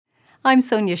I'm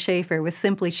Sonia Schaefer with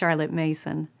Simply Charlotte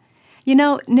Mason. You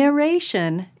know,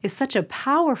 narration is such a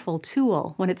powerful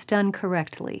tool when it's done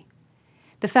correctly.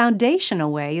 The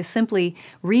foundational way is simply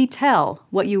retell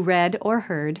what you read or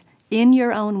heard in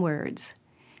your own words.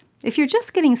 If you're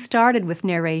just getting started with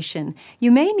narration, you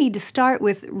may need to start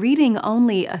with reading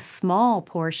only a small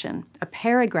portion, a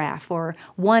paragraph or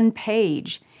one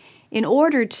page, in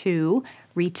order to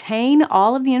retain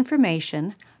all of the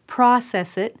information,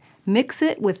 process it, mix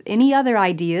it with any other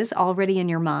ideas already in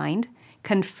your mind,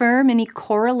 confirm any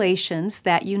correlations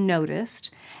that you noticed,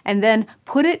 and then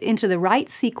put it into the right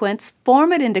sequence,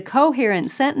 form it into coherent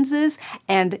sentences,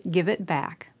 and give it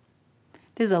back.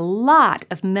 There's a lot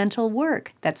of mental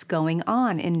work that's going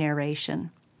on in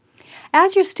narration.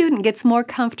 As your student gets more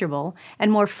comfortable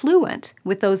and more fluent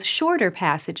with those shorter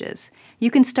passages,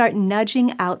 you can start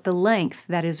nudging out the length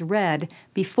that is read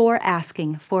before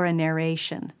asking for a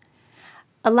narration.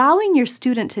 Allowing your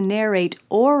student to narrate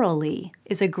orally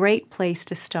is a great place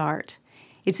to start.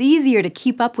 It's easier to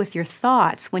keep up with your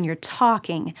thoughts when you're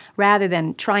talking rather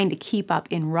than trying to keep up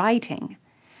in writing.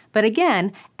 But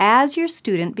again, as your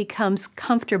student becomes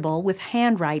comfortable with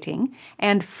handwriting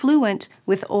and fluent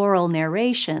with oral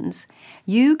narrations,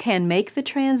 you can make the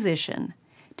transition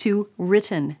to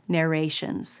written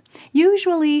narrations,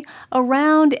 usually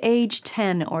around age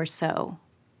 10 or so.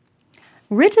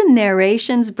 Written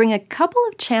narrations bring a couple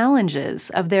of challenges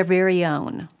of their very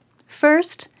own.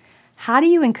 First, how do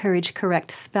you encourage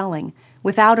correct spelling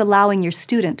without allowing your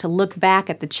student to look back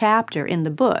at the chapter in the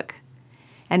book?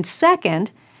 And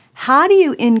second, how do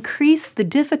you increase the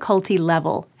difficulty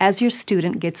level as your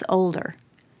student gets older?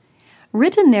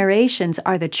 Written narrations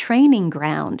are the training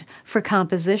ground for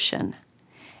composition.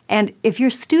 And if your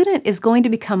student is going to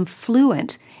become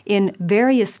fluent in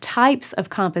various types of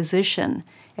composition,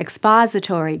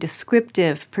 expository,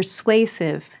 descriptive,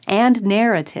 persuasive, and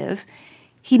narrative,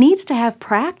 he needs to have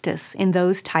practice in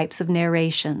those types of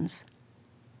narrations.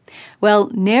 Well,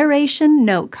 narration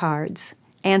note cards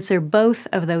answer both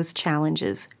of those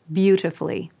challenges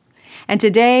beautifully. And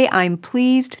today I'm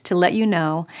pleased to let you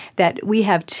know that we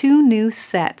have 2 new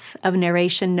sets of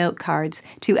narration note cards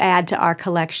to add to our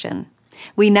collection.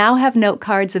 We now have note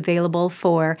cards available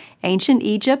for Ancient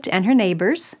Egypt and Her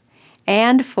Neighbors,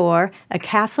 and for A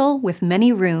Castle with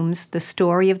Many Rooms, The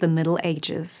Story of the Middle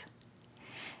Ages.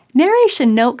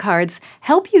 Narration note cards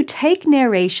help you take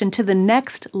narration to the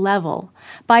next level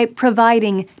by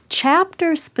providing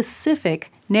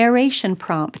chapter-specific narration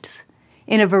prompts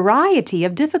in a variety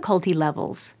of difficulty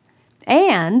levels,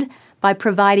 and by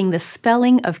providing the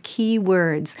spelling of key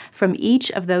words from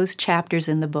each of those chapters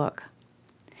in the book.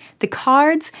 The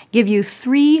cards give you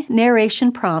 3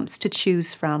 narration prompts to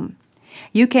choose from.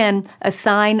 You can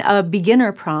assign a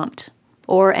beginner prompt,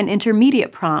 or an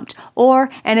intermediate prompt, or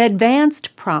an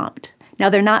advanced prompt. Now,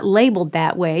 they're not labeled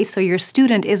that way, so your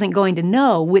student isn't going to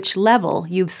know which level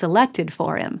you've selected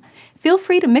for him. Feel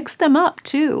free to mix them up,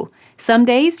 too. Some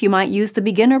days you might use the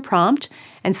beginner prompt,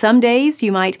 and some days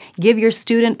you might give your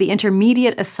student the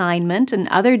intermediate assignment, and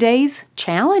other days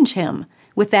challenge him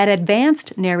with that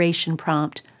advanced narration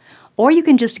prompt. Or you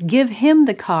can just give him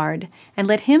the card and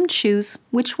let him choose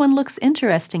which one looks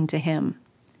interesting to him.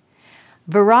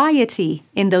 Variety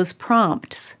in those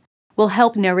prompts will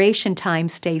help narration time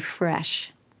stay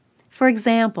fresh. For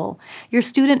example, your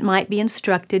student might be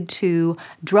instructed to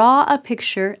draw a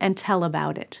picture and tell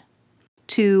about it,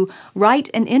 to write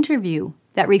an interview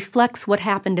that reflects what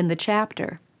happened in the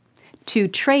chapter, to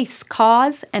trace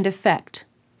cause and effect,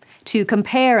 to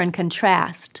compare and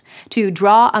contrast, to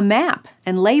draw a map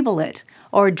and label it,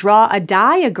 or draw a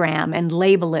diagram and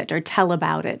label it or tell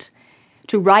about it,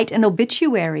 to write an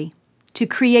obituary, to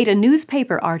create a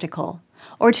newspaper article,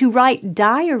 or to write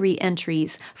diary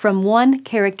entries from one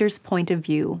character's point of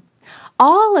view.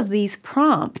 All of these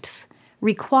prompts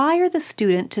require the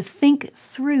student to think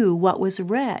through what was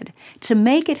read, to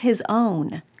make it his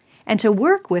own, and to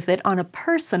work with it on a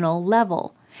personal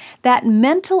level. That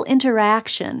mental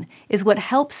interaction is what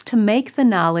helps to make the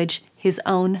knowledge his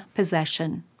own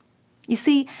possession. You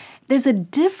see, there's a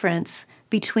difference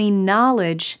between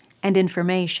knowledge and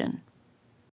information.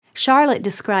 Charlotte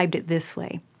described it this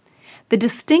way. The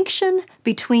distinction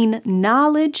between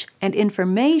knowledge and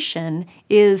information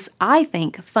is, I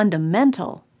think,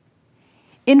 fundamental.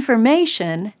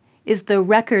 Information is the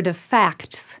record of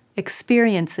facts,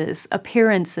 experiences,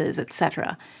 appearances,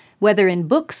 etc., whether in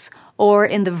books or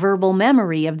in the verbal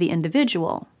memory of the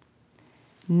individual.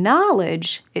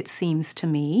 Knowledge, it seems to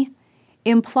me,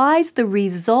 implies the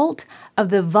result of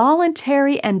the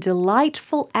voluntary and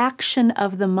delightful action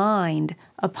of the mind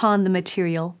upon the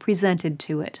material presented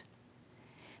to it.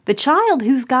 The child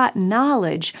who's got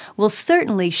knowledge will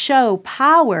certainly show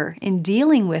power in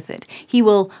dealing with it. He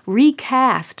will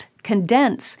recast,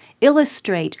 condense,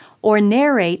 illustrate, or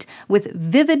narrate with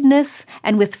vividness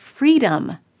and with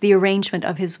freedom the arrangement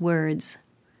of his words.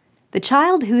 The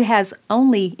child who has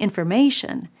only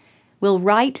information will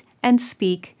write and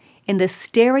speak in the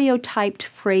stereotyped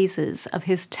phrases of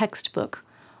his textbook,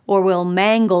 or will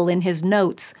mangle in his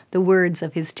notes the words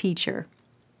of his teacher.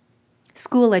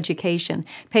 School Education,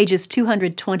 pages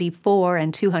 224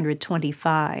 and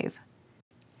 225.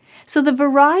 So the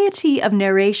variety of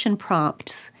narration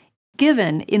prompts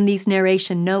given in these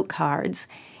narration note cards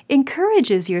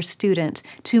encourages your student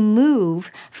to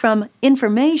move from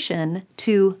information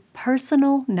to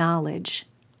personal knowledge.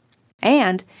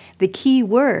 And the key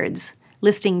words,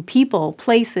 listing people,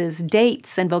 places,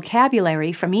 dates, and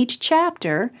vocabulary from each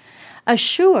chapter,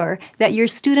 assure that your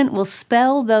student will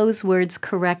spell those words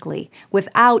correctly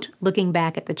without looking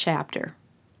back at the chapter.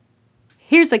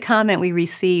 Here's a comment we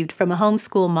received from a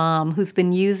homeschool mom who's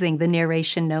been using the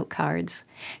narration note cards.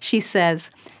 She says,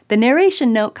 "The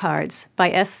narration note cards by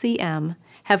SCM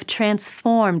have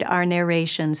transformed our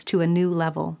narrations to a new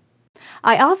level.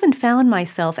 I often found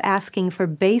myself asking for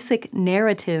basic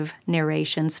narrative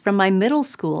narrations from my middle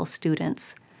school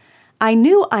students. I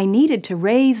knew I needed to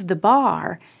raise the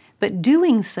bar, but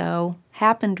doing so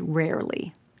happened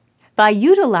rarely. By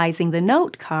utilizing the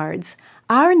note cards,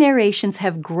 our narrations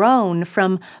have grown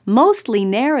from mostly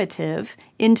narrative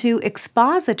into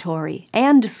expository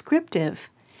and descriptive.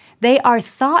 They are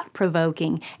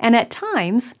thought-provoking and at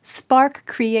times spark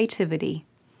creativity.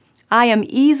 I am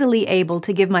easily able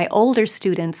to give my older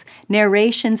students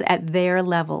narrations at their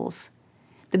levels.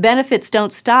 The benefits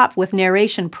don't stop with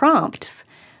narration prompts.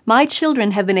 My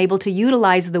children have been able to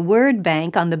utilize the word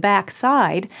bank on the back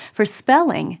side for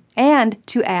spelling and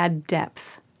to add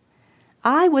depth.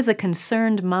 I was a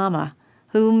concerned mama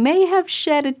who may have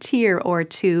shed a tear or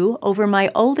two over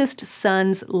my oldest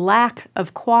son's lack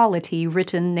of quality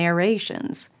written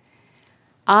narrations.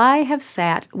 I have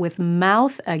sat with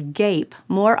mouth agape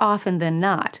more often than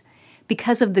not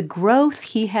because of the growth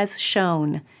he has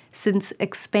shown since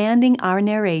expanding our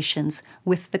narrations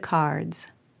with the cards."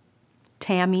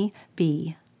 Tammy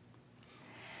B.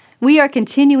 We are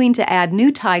continuing to add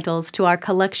new titles to our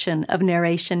collection of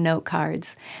narration note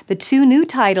cards. The 2 new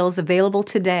titles available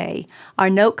today are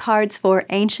note cards for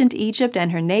Ancient Egypt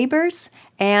and Her Neighbors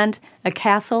and A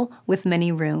Castle with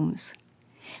Many Rooms.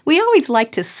 We always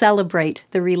like to celebrate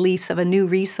the release of a new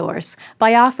resource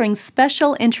by offering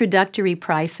special introductory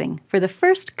pricing for the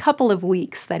first couple of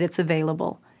weeks that it's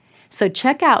available. So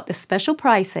check out the special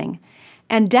pricing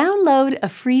and download a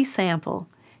free sample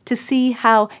to see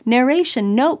how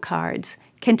narration note cards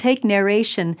can take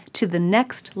narration to the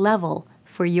next level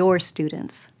for your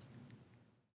students.